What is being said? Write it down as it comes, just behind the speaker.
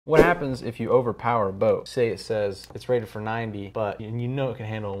What happens if you overpower a boat? Say it says it's rated for 90, but you know it can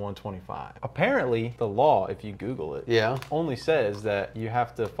handle a 125. Apparently, the law, if you Google it, only says that you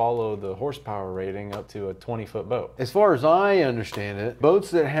have to follow the horsepower rating up to a 20-foot boat. As far as I understand it,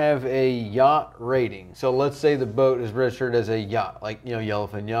 boats that have a yacht rating, so let's say the boat is registered as a yacht, like, you know,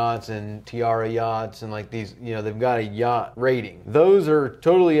 Yellowfin Yachts and Tiara Yachts and like these, you know, they've got a yacht rating. Those are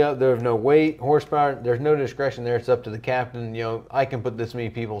totally up. There's no weight, horsepower, there's no discretion there. It's up to the captain. You know, I can put this many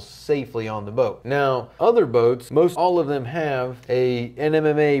people safely on the boat. Now, other boats, most all of them have a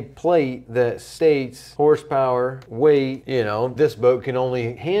NMMA plate that states horsepower, weight. You know, this boat can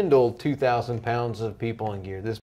only handle 2,000 pounds of people and gear. This